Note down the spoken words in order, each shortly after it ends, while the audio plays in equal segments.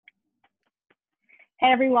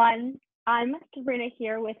Hey everyone, I'm Sabrina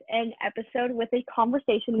here with an episode with a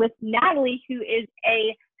conversation with Natalie, who is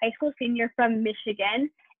a high school senior from Michigan.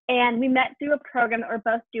 And we met through a program that we're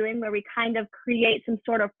both doing where we kind of create some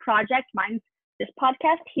sort of project, mine's this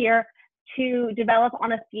podcast here, to develop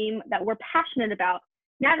on a theme that we're passionate about.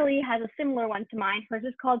 Natalie has a similar one to mine. Hers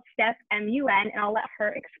is called STEP MUN, and I'll let her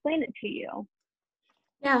explain it to you.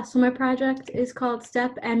 Yeah, so my project is called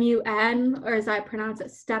STEP MUN, or as I pronounce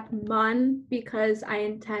it, STEP MUN, because I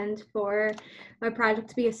intend for my project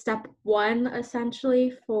to be a step one,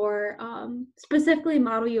 essentially, for specifically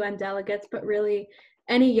Model UN delegates, but really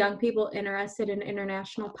any young people interested in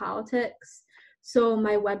international politics. So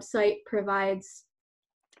my website provides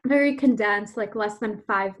very condensed, like less than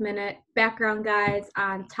 5-minute background guides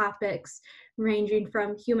on topics ranging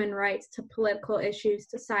from human rights to political issues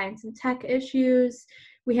to science and tech issues.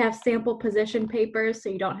 We have sample position papers, so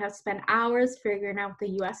you don't have to spend hours figuring out what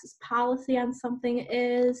the US's policy on something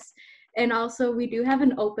is. And also, we do have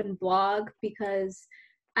an open blog because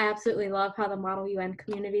I absolutely love how the Model UN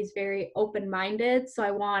community is very open-minded. So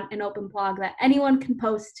I want an open blog that anyone can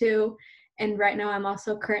post to. And right now, I'm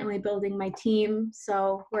also currently building my team.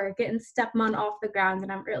 So we're getting STEP MUN off the ground,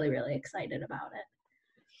 and I'm really, really excited about it.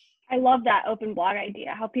 I love that open blog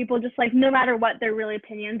idea, how people just like, no matter what their really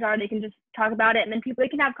opinions are, they can just talk about it. And then they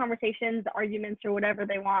can have conversations, arguments, or whatever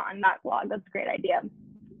they want on that blog. That's a great idea.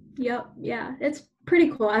 Yep. Yeah. It's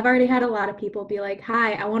pretty cool. I've already had a lot of people be like,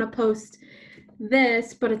 hi, I want to post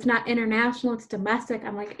this, but it's not international, it's domestic.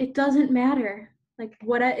 I'm like, it doesn't matter. Like,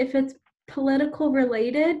 if it's political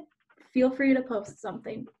related, feel free to post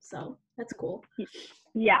something. So that's cool.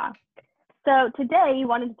 Yeah. So today you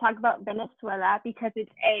wanted to talk about Venezuela because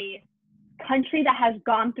it's a country that has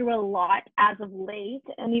gone through a lot as of late.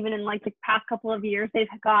 And even in like the past couple of years, they've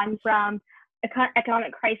gone from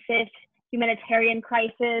economic crisis, humanitarian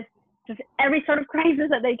crisis, just every sort of crisis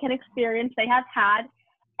that they can experience, they have had.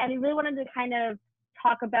 And we really wanted to kind of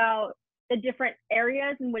talk about the different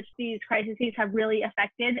areas in which these crises have really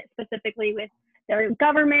affected, specifically with their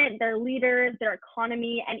government, their leaders, their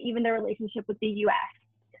economy, and even their relationship with the US.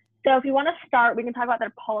 So if you want to start, we can talk about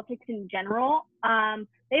their politics in general.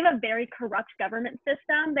 They have a very corrupt government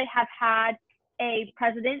system. They have had a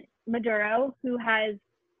president, Maduro, who has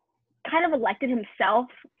kind of elected himself.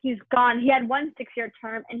 He had one 6-year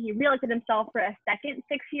term, and he reelected himself for a second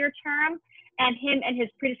 6-year term. And him and his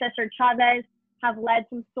predecessor, Chavez, have led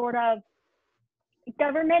some sort of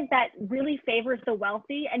government that really favors the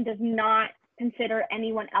wealthy and does not consider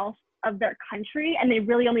anyone else of their country. And they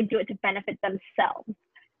really only do it to benefit themselves.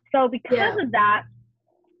 So because of that,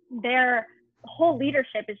 their whole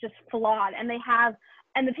leadership is just flawed, and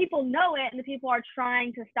the people know it, and the people are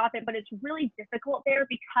trying to stop it, but it's really difficult there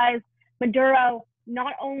because Maduro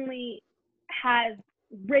not only has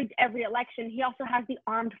rigged every election, he also has the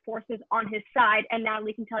armed forces on his side, and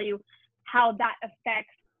Natalie can tell you how that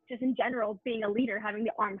affects just in general being a leader, having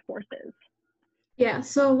the armed forces. Yeah,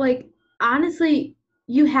 so like honestly,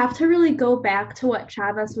 you have to really go back to what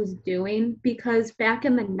Chavez was doing, because back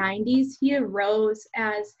in the 90s, he arose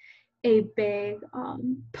as a big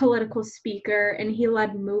political speaker, and he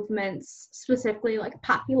led movements, specifically like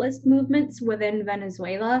populist movements within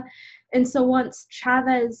Venezuela. And so once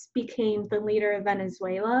Chavez became the leader of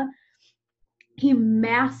Venezuela, he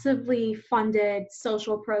massively funded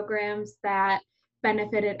social programs that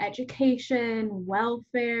benefited education,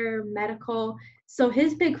 welfare, medical. So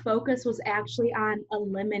his big focus was actually on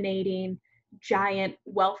eliminating giant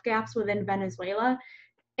wealth gaps within Venezuela.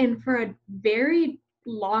 And for a very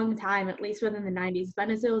long time, at least within the 90s,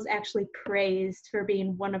 Venezuela was actually praised for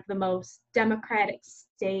being one of the most democratic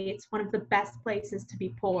states, one of the best places to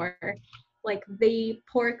be poor. Like the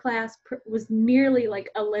poor class was nearly like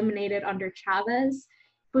eliminated under Chavez.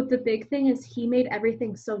 But the big thing is he made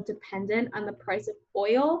everything so dependent on the price of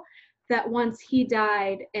oil that once he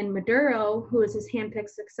died and Maduro, who was his handpicked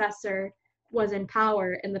successor, was in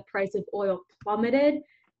power and the price of oil plummeted,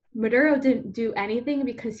 Maduro didn't do anything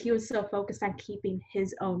because he was so focused on keeping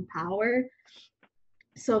his own power.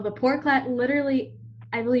 So the poor class, literally,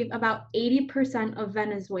 I believe about 80% of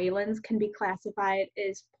Venezuelans can be classified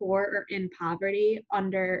as poor or in poverty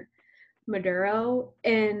under Maduro.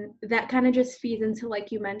 And that kind of just feeds into,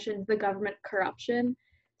 like you mentioned, the government corruption.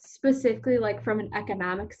 Specifically, like from an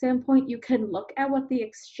economic standpoint, you can look at what the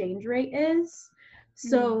exchange rate is.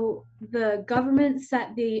 So the government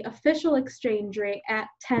set the official exchange rate at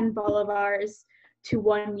 10 bolivars to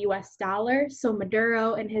 $1. So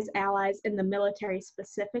Maduro and his allies in the military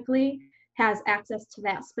specifically has access to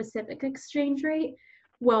that specific exchange rate.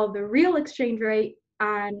 Well, the real exchange rate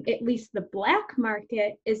on at least the black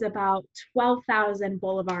market is about 12,000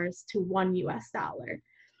 bolivars to $1.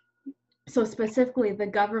 So specifically, the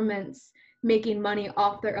government's making money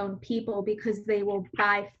off their own people because they will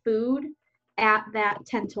buy food at that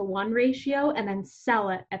 10-to-1 ratio and then sell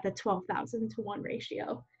it at the 12,000 to 1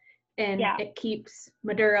 ratio. And it keeps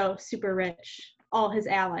Maduro super rich, all his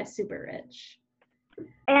allies super rich.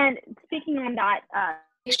 And speaking on that,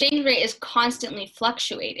 exchange rate is constantly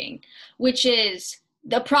fluctuating, which is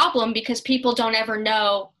the problem because people don't ever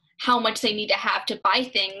know how much they need to have to buy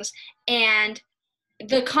things. And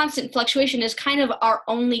the constant fluctuation is kind of our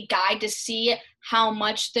only guide to see how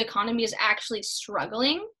much the economy is actually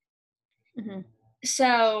struggling. Mm-hmm.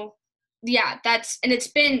 So, yeah, and it's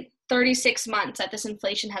been 36 months that this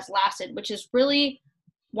inflation has lasted, which is really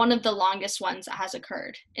one of the longest ones that has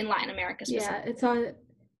occurred in Latin America specifically. Yeah,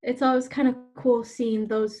 it's always kind of cool seeing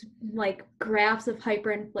those like graphs of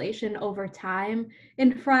hyperinflation over time.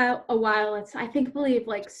 And for a while, I believe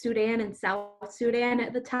like Sudan and South Sudan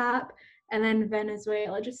at the top, and then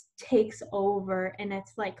Venezuela just takes over, and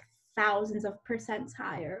it's like thousands of percents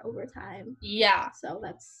higher over time. Yeah. So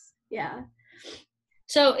that's, yeah.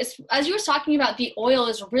 So as you were talking about, the oil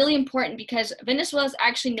is really important because Venezuela is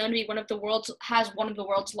actually known to be one of the world's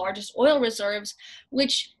largest oil reserves,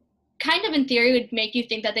 which kind of in theory would make you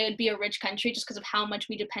think that they would be a rich country just because of how much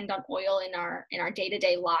we depend on oil in our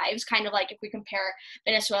day-to-day lives. Kind of like if we compare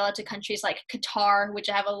Venezuela to countries like Qatar, which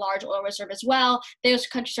have a large oil reserve as well, those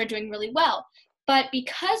countries are doing really well. But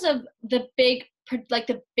because of the big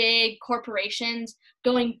corporations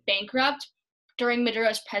going bankrupt during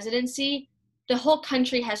Maduro's presidency, the whole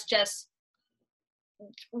country has just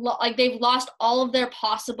they've lost all of their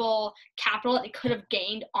possible capital that they could have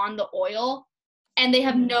gained on the oil, and they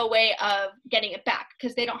have no way of getting it back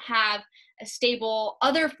because they don't have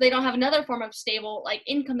another form of stable like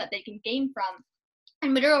income that they can gain from,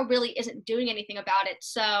 and Maduro really isn't doing anything about it.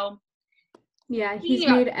 So yeah, he's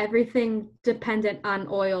made everything dependent on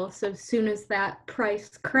oil. So as soon as that price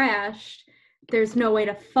crashed, there's no way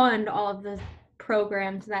to fund all of the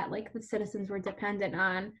programs that like the citizens were dependent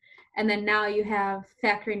on. And then now you have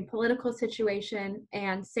factoring political situation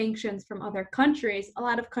and sanctions from other countries. A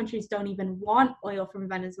lot of countries don't even want oil from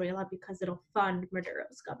Venezuela because it'll fund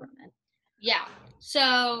Maduro's government. Yeah.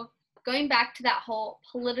 So going back to that whole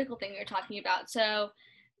political thing you're talking about. So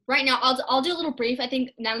right now, I'll do a little brief. I think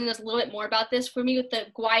Natalie knows a little bit more about this for me with the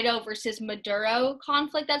Guaido versus Maduro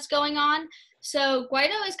conflict that's going on. So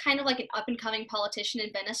Guaido is kind of like an up-and-coming politician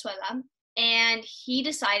in Venezuela, and he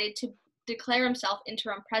decided to declare himself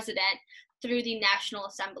interim president through the National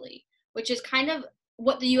Assembly, which is kind of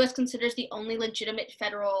what the U.S. considers the only legitimate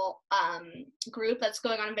federal group that's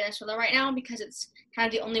going on in Venezuela right now because it's kind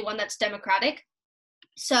of the only one that's democratic.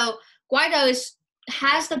 So Guaido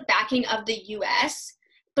has the backing of the U.S.,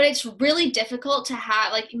 but it's really difficult to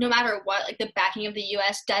have, like, no matter what, like, the backing of the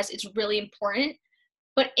U.S. does, it's really important.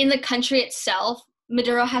 But in the country itself,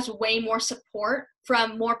 Maduro has way more support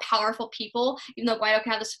from more powerful people, even though Guaido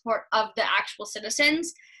can have the support of the actual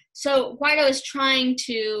citizens. So Guaido is trying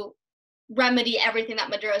to remedy everything that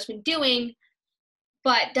Maduro's been doing,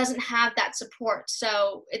 but doesn't have that support.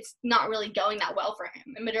 So it's not really going that well for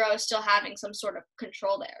him. And Maduro is still having some sort of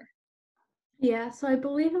control there. Yeah, so I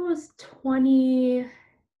believe it was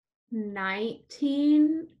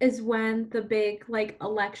 2019 is when the big like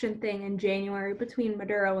election thing in January between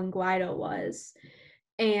Maduro and Guaido was.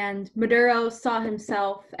 And Maduro saw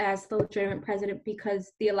himself as the legitimate president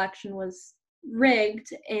because the election was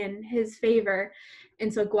rigged in his favor.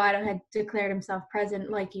 And so Guaido had declared himself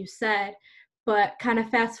president, like you said. But kind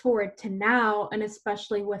of fast forward to now, and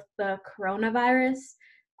especially with the coronavirus,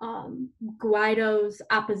 Guaido's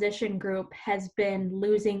opposition group has been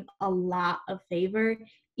losing a lot of favor,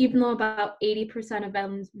 even though about 80% of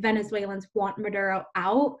Venezuelans want Maduro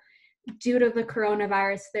out. Due to the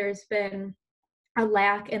coronavirus, there's been a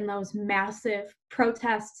lack in those massive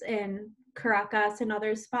protests in Caracas and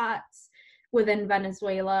other spots within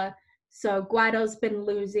Venezuela. So Guaido's been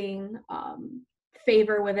losing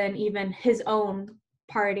favor within even his own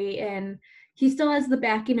party, and he still has the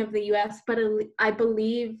backing of the US, but I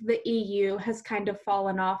believe the EU has kind of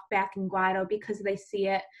fallen off backing Guaido because they see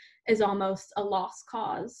it as almost a lost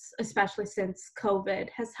cause, especially since COVID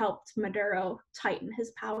has helped Maduro tighten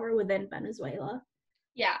his power within Venezuela.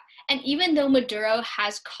 Yeah, and even though Maduro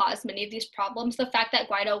has caused many of these problems, the fact that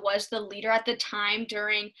Guaido was the leader at the time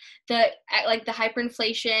during the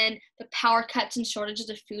hyperinflation, the power cuts and shortages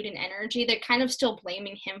of food and energy, they're kind of still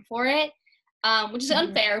blaming him for it, which is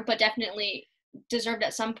unfair, but definitely deserved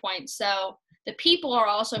at some point. So the people are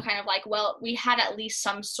also kind of like, well, we had at least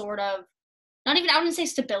some sort of, not even, I wouldn't say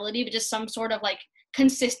stability, but just some sort of like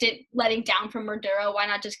consistent letting down from Maduro. Why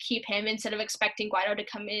not just keep him instead of expecting Guaido to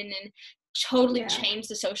come in and totally change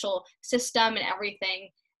the social system and everything,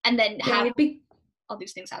 and then have all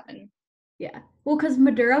these things happen? Yeah. Well, because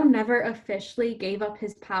Maduro never officially gave up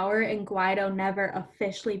his power and Guaido never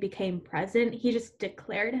officially became president. He just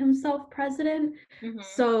declared himself president. Mm-hmm.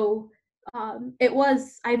 So it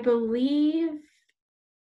was, I believe,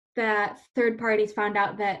 that third parties found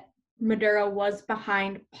out that Maduro was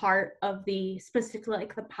behind part of the specifically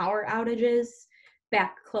like the power outages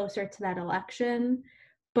back closer to that election.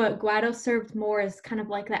 But Guaido served more as kind of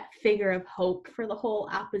like that figure of hope for the whole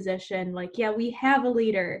opposition. Like, yeah, we have a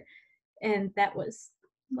leader. And that was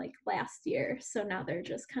like last year. So now they're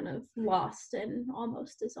just kind of lost and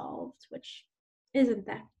almost dissolved, which isn't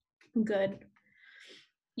that good.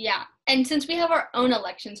 Yeah. And since we have our own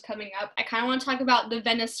elections coming up, I kind of want to talk about the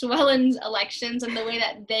Venezuelans' elections and the way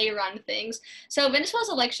that they run things. So Venezuela's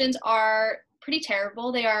elections are pretty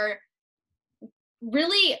terrible. They are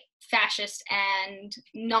really fascist and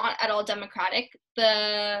not at all democratic.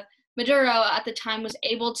 The Maduro at the time was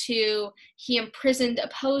able to, he imprisoned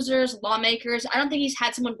opposers, lawmakers. I don't think he's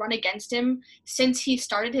had someone run against him since he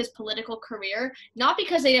started his political career, not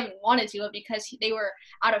because they didn't want to do it, because they were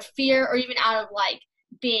out of fear or even out of like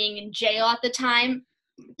being in jail at the time.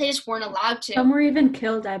 They just weren't allowed to. Some were even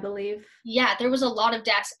killed, I believe. Yeah, there was a lot of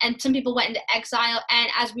deaths, and some people went into exile. And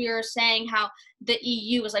as we were saying, how the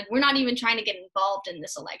EU was like, we're not even trying to get involved in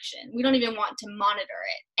this election. We don't even want to monitor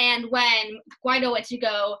it. And when Guaido went to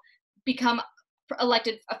go become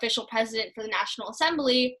elected official president for the National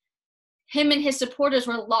Assembly, him and his supporters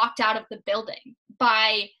were locked out of the building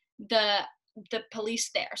by the police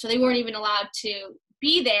there. So they weren't even allowed to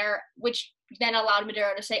be there, which then allowed Maduro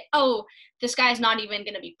to say, oh, this guy's not even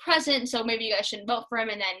going to be present, so maybe you guys shouldn't vote for him.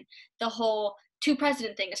 And then the whole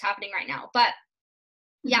two-president thing is happening right now. But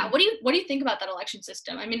yeah, what do you think about that election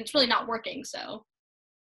system? I mean, it's really not working, so.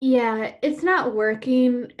 Yeah, it's not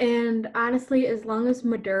working. And honestly, as long as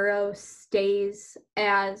Maduro stays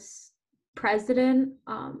as president,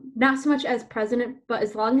 not so much as president, but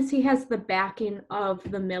as long as he has the backing of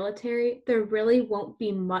the military, there really won't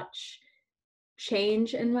be much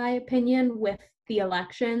change, in my opinion, with the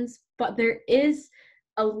elections. But there is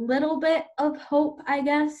a little bit of hope, I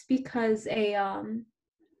guess, because a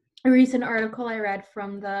recent article I read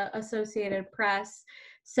from the Associated Press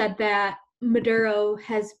said that Maduro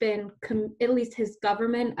has been, at least his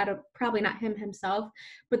government, probably not him himself,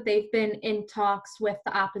 but they've been in talks with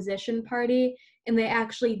the opposition party, and they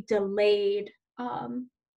actually delayed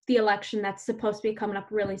the election that's supposed to be coming up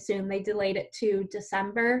really soon. They delayed it to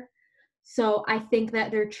December. So I think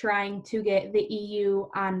that they're trying to get the EU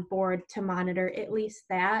on board to monitor at least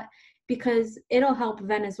that, because it'll help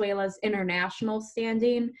Venezuela's international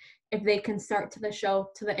standing if they can start to show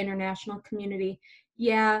to the international community,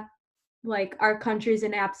 yeah, like our country's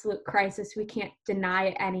in absolute crisis. We can't deny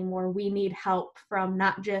it anymore. We need help from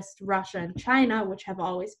not just Russia and China, which have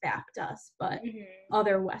always backed us, but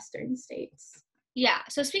other Western states. Yeah.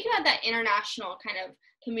 So speaking about that international kind of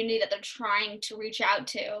community that they're trying to reach out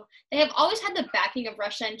to, they have always had the backing of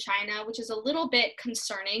Russia and China, which is a little bit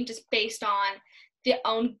concerning just based on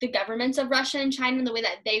the governments of Russia and China and the way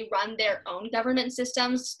that they run their own government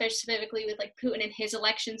systems, specifically with like Putin and his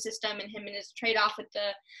election system and him and his trade-off with the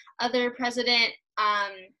other president.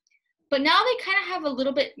 But now they kind of have a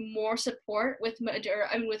little bit more support with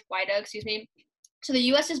Guaido, excuse me. So the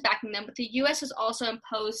U.S. is backing them, but the U.S. has also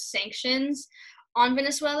imposed sanctions on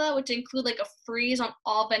Venezuela, which include like a freeze on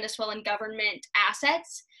all Venezuelan government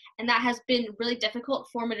assets. And that has been really difficult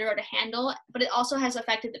for Maduro to handle, but it also has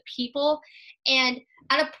affected the people. And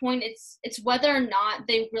at a point, it's whether or not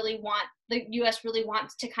the U.S. really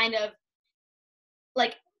wants to kind of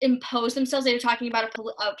like impose themselves. They were talking about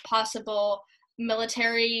a possible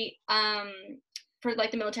military, for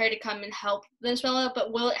like the military to come and help Venezuela,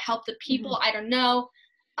 but will it help the people? I don't know.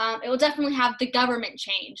 It will definitely have the government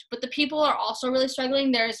change, but the people are also really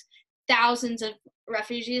struggling. There's thousands of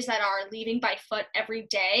refugees that are leaving by foot every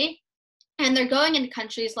day, and they're going into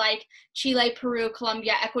countries like Chile, Peru,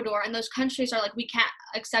 Colombia, Ecuador, and those countries are like, we can't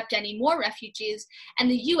accept any more refugees. And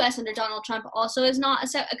the U.S. under Donald Trump also is not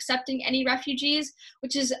accepting any refugees,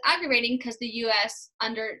 which is aggravating because the U.S.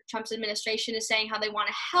 under Trump's administration is saying how they want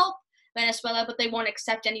to help Venezuela, but they won't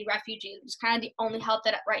accept any refugees. It's kind of the only help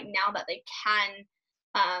that right now that they can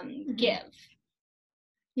give.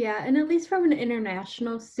 Yeah, and at least from an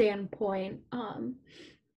international standpoint,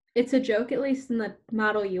 it's a joke, at least in the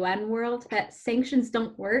model UN world, that sanctions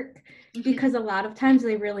don't work because a lot of times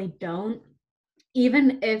they really don't.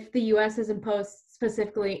 Even if the U.S. has imposed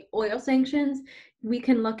specifically oil sanctions, we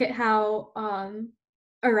can look at how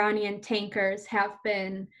Iranian tankers have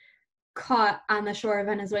been caught on the shore of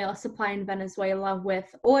Venezuela, supplying Venezuela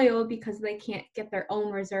with oil because they can't get their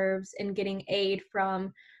own reserves and getting aid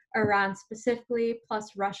from Iran specifically,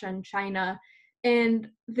 plus Russia and China. And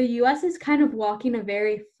the US is kind of walking a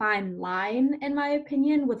very fine line, in my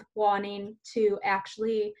opinion, with wanting to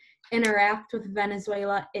actually interact with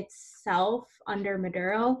Venezuela itself under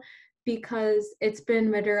Maduro, because it's been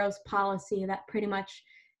Maduro's policy that pretty much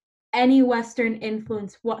any Western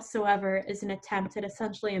influence whatsoever is an attempt at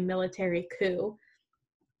essentially a military coup.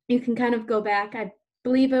 You can kind of go back, I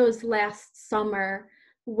believe it was last summer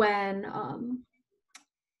when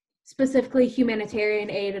specifically humanitarian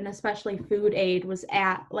aid and especially food aid was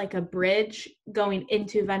at like a bridge going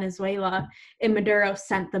into Venezuela, and Maduro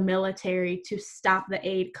sent the military to stop the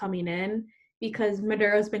aid coming in because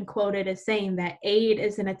Maduro's been quoted as saying that aid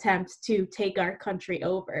is an attempt to take our country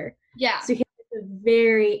over. Yeah. So he has a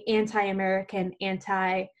very anti-American,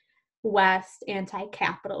 anti-West,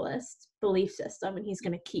 anti-capitalist belief system, and he's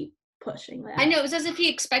going to keep pushing that. I know, it was as if he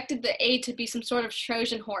expected the aid to be some sort of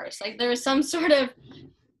Trojan horse. Like there was some sort of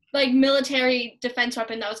like military defense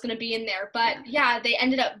weapon that was going to be in there, but yeah, they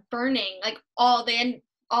ended up burning like all of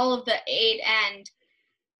the aid, and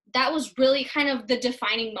that was really kind of the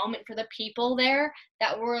defining moment for the people there,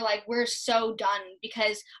 that were like, we're so done,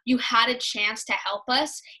 because you had a chance to help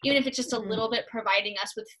us, even if it's just a little bit, providing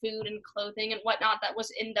us with food and clothing and whatnot that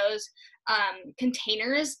was in those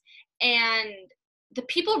containers. And the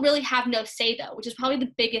people really have no say, though, which is probably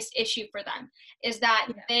the biggest issue for them, is that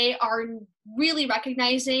they are really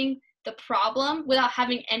recognizing the problem without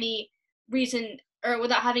having any reason or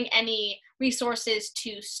without having any resources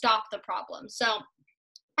to stop the problem. So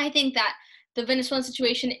I think that the Venezuelan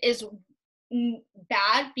situation is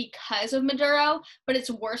bad because of Maduro, but it's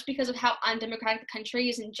worse because of how undemocratic the country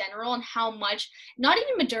is in general, and how much, not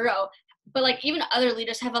even Maduro, but like even other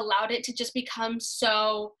leaders have allowed it to just become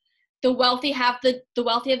so the wealthy have the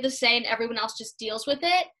say and everyone else just deals with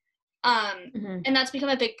it. And that's become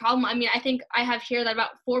a big problem. I mean, I think I have here that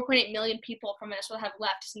about 4.8 million people from Venezuela have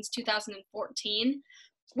left since 2014,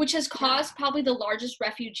 which has caused probably the largest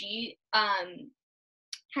refugee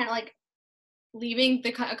kind of like leaving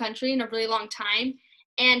the country in a really long time.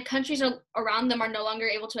 And countries around them are no longer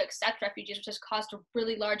able to accept refugees, which has caused a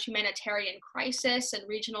really large humanitarian crisis and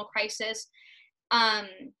regional crisis.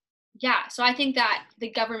 So I think that the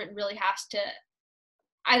government really has to,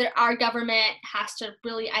 our government has to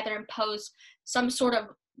really either impose some sort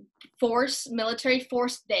of military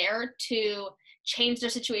force there to change their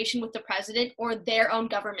situation with the president, or their own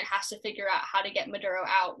government has to figure out how to get Maduro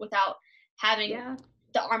out without having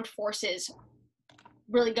the armed forces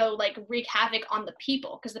really go like wreak havoc on the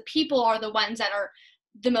people, because the people are the ones that are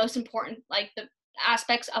the most important, like the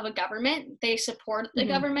aspects of a government. They support the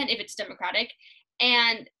government if it's democratic.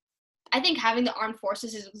 And I think having the armed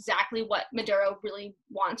forces is exactly what Maduro really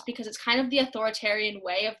wants, because it's kind of the authoritarian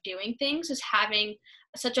way of doing things, is having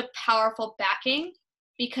such a powerful backing,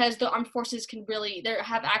 because the armed forces can really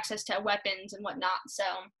have access to weapons and whatnot. So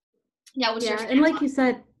and like you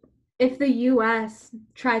said, if the U.S.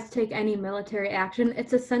 tries to take any military action,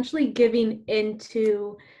 it's essentially giving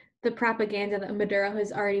into the propaganda that Maduro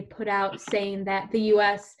has already put out, saying that the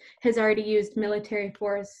U.S. has already used military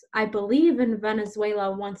force, I believe, in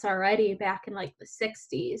Venezuela once already back in like the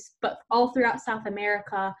 60s, but all throughout South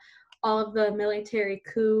America, all of the military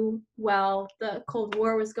coup while the Cold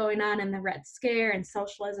War was going on and the Red Scare and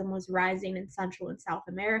socialism was rising in Central and South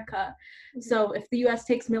America. So if the U.S.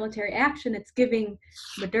 takes military action, it's giving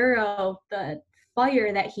Maduro the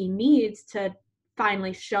fire that he needs to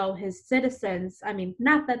finally show his citizens, I mean,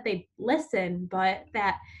 not that they listen, but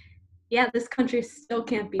that, this country still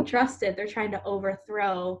can't be trusted. They're trying to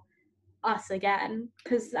overthrow us again.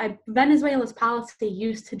 Because Venezuela's policy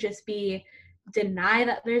used to just be deny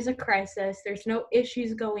that there's a crisis, there's no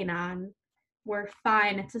issues going on, we're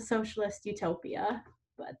fine, it's a socialist utopia.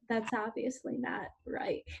 But that's obviously not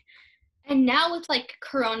right. And now with like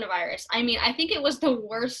coronavirus, I mean, I think it was the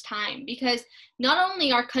worst time, because not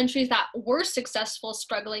only are countries that were successful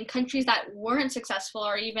struggling, countries that weren't successful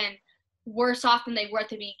are even worse off than they were at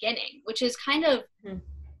the beginning, which is kind of,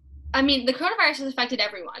 I mean, the coronavirus has affected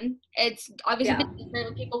everyone. It's obviously been different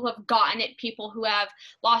with people who have gotten it, people who have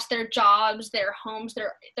lost their jobs, their homes,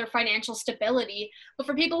 their financial stability. But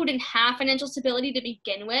for people who didn't have financial stability to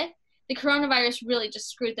begin with, the coronavirus really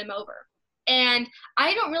just screwed them over. And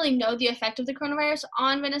I don't really know the effect of the coronavirus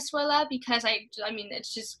on Venezuela, because I mean, it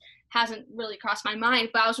just hasn't really crossed my mind.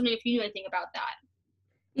 But I was wondering if you knew anything about that.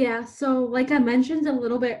 Yeah, so like I mentioned a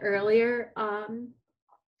little bit earlier,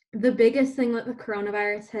 the biggest thing that the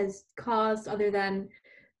coronavirus has caused, other than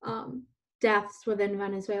deaths within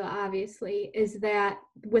Venezuela, obviously, is that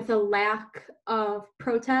with a lack of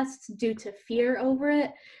protests due to fear over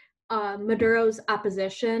it, Maduro's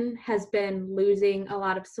opposition has been losing a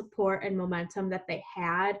lot of support and momentum that they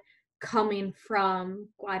had coming from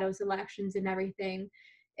Guaido's elections and everything.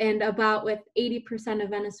 And about with 80% of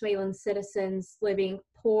Venezuelan citizens living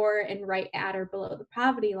poor and right at or below the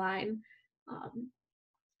poverty line,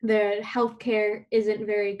 their healthcare isn't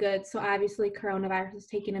very good. So obviously coronavirus is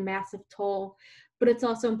taking a massive toll. But it's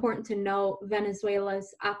also important to note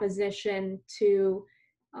Venezuela's opposition to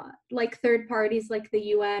like third parties like the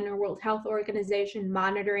UN or World Health Organization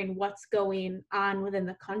monitoring what's going on within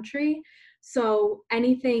the country. So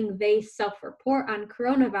anything they self-report on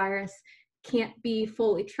coronavirus can't be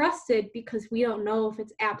fully trusted because we don't know if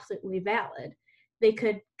it's absolutely valid. They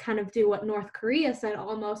could kind of do what North Korea said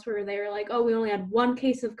almost, where they were like, oh, we only had one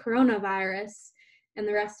case of coronavirus, and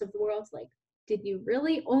the rest of the world's like, did you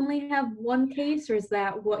really only have one case, or is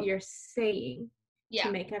that what you're saying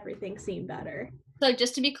to make everything seem better? So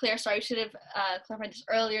just to be clear, sorry, I should have clarified this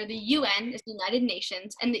earlier. The UN is the United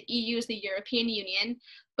Nations, and the EU is the European Union.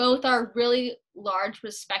 Both are really large,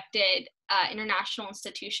 respected international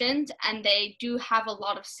institutions, and they do have a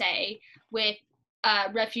lot of say with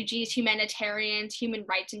refugees, humanitarians, human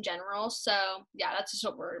rights in general. So yeah, that's just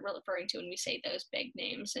what we're referring to when we say those big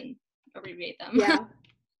names and abbreviate them.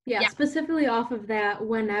 Yeah. Specifically off of that,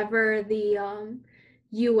 whenever the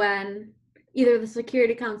UN, either the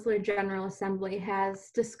Security Council or General Assembly,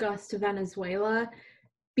 has discussed Venezuela,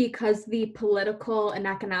 because the political and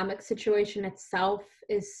economic situation itself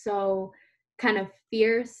is so kind of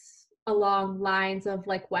fierce along lines of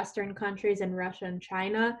like Western countries and Russia and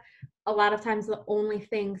China, a lot of times the only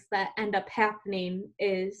things that end up happening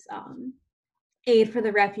is aid for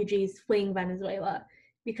the refugees fleeing Venezuela,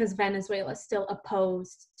 because Venezuela is still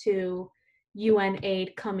opposed to UN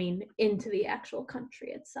aid coming into the actual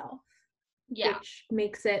country itself. Yeah. Which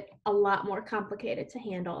makes it a lot more complicated to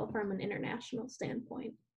handle from an international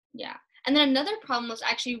standpoint. Yeah. And then another problem that's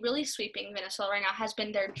actually really sweeping Venezuela right now has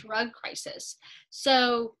been their drug crisis.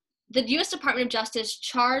 So the U.S. Department of Justice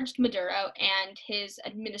charged Maduro and his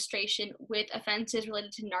administration with offenses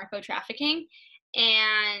related to narco trafficking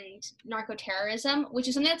and narco terrorism, which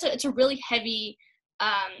is something it's a really heavy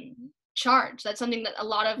charge. That's something that a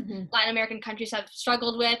lot of Latin American countries have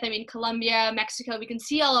struggled with. I mean, Colombia, Mexico, we can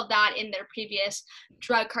see all of that in their previous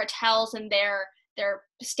drug cartels and their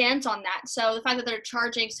stance on that. So the fact that they're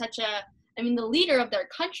charging the leader of their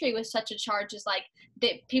country with such a charge is like,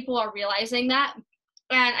 people are realizing that.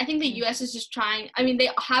 And I think the U.S. is just trying, they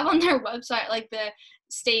have on their website, like the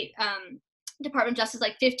state Department of Justice,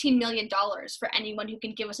 like $15 million for anyone who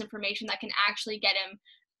can give us information that can actually get him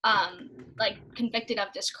convicted of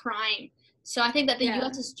this crime. So I think that the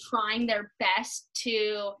U.S. is trying their best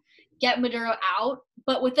to get Maduro out,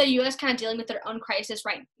 but with the U.S. kind of dealing with their own crisis,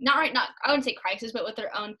 I wouldn't say crisis, but with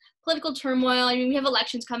their own political turmoil. I mean, we have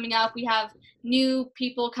elections coming up. We have new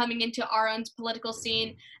people coming into our own political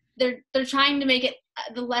scene. They're trying to make it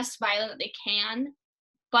the less violent that they can,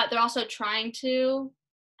 but they're also trying to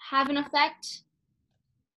have an effect.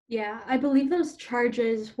 Yeah, I believe those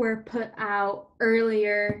charges were put out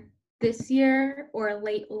earlier this year or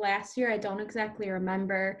late last year. I don't exactly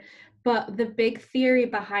remember. But the big theory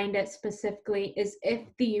behind it specifically is if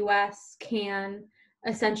the U.S. can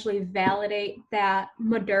essentially validate that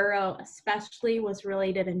Maduro especially was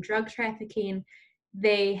related in drug trafficking,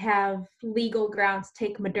 they have legal grounds to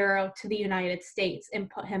take Maduro to the United States and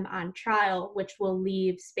put him on trial, which will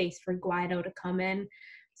leave space for Guaido to come in.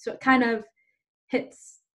 So it kind of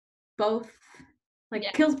hits both,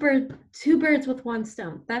 kills two birds with one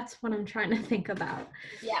stone. That's what I'm trying to think about.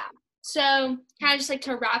 Yeah. So kind of just like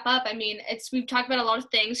to wrap up, we've talked about a lot of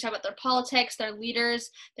things, talk about their politics, their leaders,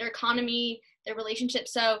 their economy, their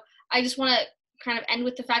relationships. So I just want to kind of end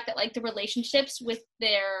with the fact that like the relationships with the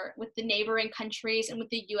neighboring countries and with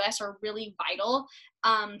the U.S. are really vital.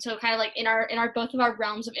 So kind of like in our both of our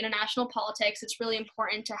realms of international politics, it's really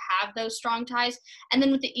important to have those strong ties. And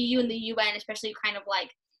then with the EU and the UN, especially kind of like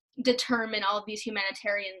determine all of these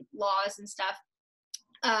humanitarian laws and stuff.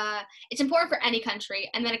 It's important for any country,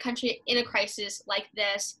 and then a country in a crisis like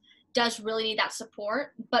this does really need that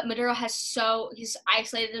support. But Maduro he's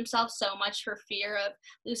isolated himself so much for fear of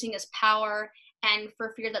losing his power and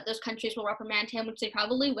for fear that those countries will reprimand him, which they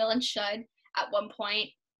probably will and should at one point.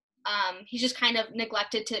 He's just kind of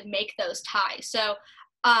neglected to make those ties. So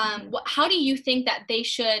how do you think that they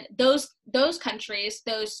should, those countries,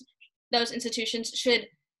 those institutions should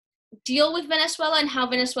deal with Venezuela, and how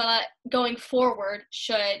Venezuela going forward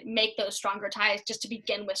should make those stronger ties just to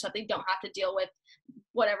begin with, so that they don't have to deal with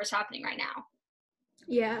whatever's happening right now?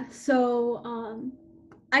 Yeah, so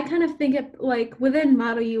I kind of think it like within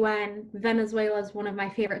Model UN, Venezuela is one of my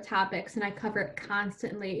favorite topics, and I cover it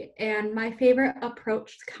constantly. And my favorite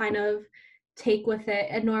approach to kind of take with it,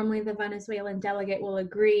 and normally the Venezuelan delegate will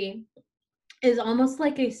agree, is almost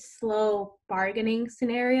like a slow bargaining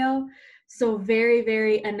scenario. So very,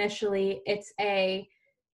 very initially,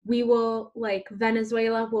 we will like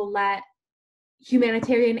Venezuela will let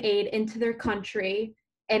humanitarian aid into their country,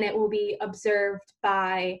 and it will be observed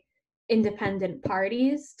by independent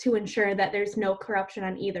parties to ensure that there's no corruption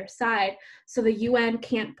on either side. So the UN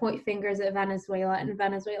can't point fingers at Venezuela, and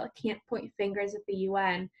Venezuela can't point fingers at the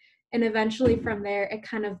UN. And eventually from there, it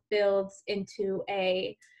kind of builds into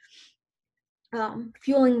a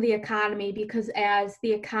fueling the economy, because as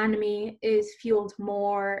the economy is fueled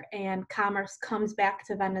more and commerce comes back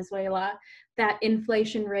to Venezuela, that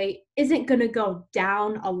inflation rate isn't going to go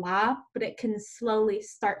down a lot, but it can slowly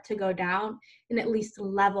start to go down and at least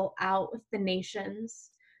level out with the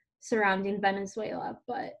nations surrounding Venezuela.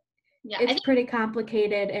 But Yeah, I it's think pretty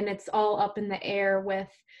complicated, and it's all up in the air with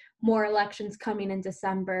more elections coming in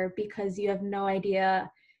December, because you have no idea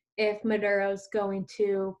if Maduro's going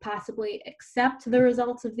to possibly accept the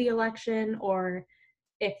results of the election, or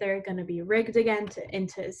if they're going to be rigged again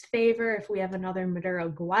into his favor, if we have another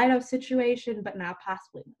Maduro-Guaido situation, but now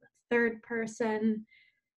possibly a third person.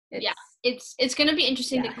 yeah, It's, it's going to be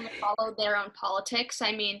interesting to yeah. kind of follow their own politics.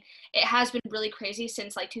 I mean, it has been really crazy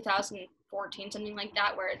since like 2014, something like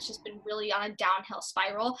that, where it's just been really on a downhill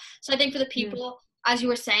spiral. So I think for the people, as you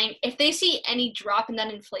were saying, if they see any drop in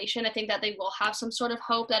that inflation, I think that they will have some sort of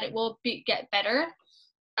hope that it will get better.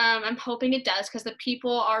 I'm hoping it does, because the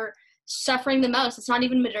people are suffering the most. It's not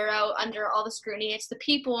even Maduro under all the scrutiny. It's the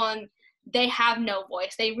people, and they have no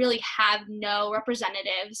voice. They really have no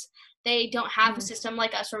representatives. They don't have a system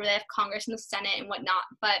like us where they have Congress and the Senate and whatnot.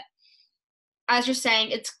 But as you're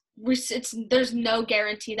saying, it's there's no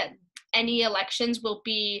guarantee that any elections will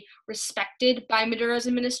be respected by Maduro's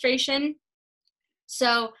administration.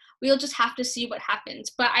 So we'll just have to see what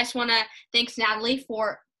happens. But I just want to thanks Natalie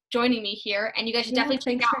for joining me here, and you guys should Yeah,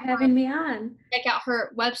 definitely thanks for having me on. check out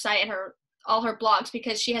her website and all her blogs,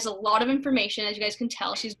 because she has a lot of information. As you guys can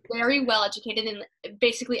tell, she's very well educated in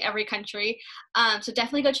basically every country. So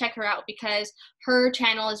definitely go check her out, because her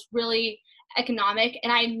channel is really economic,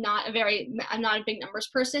 and I'm not a big numbers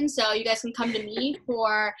person. So you guys can come to me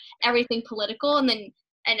for everything political, and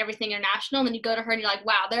everything international, and then you go to her and you're like,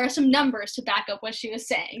 wow, there are some numbers to back up what she was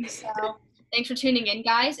saying. So thanks for tuning in,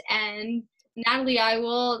 guys, and Natalie, I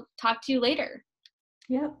will talk to you later.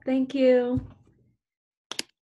 Yep, thank you.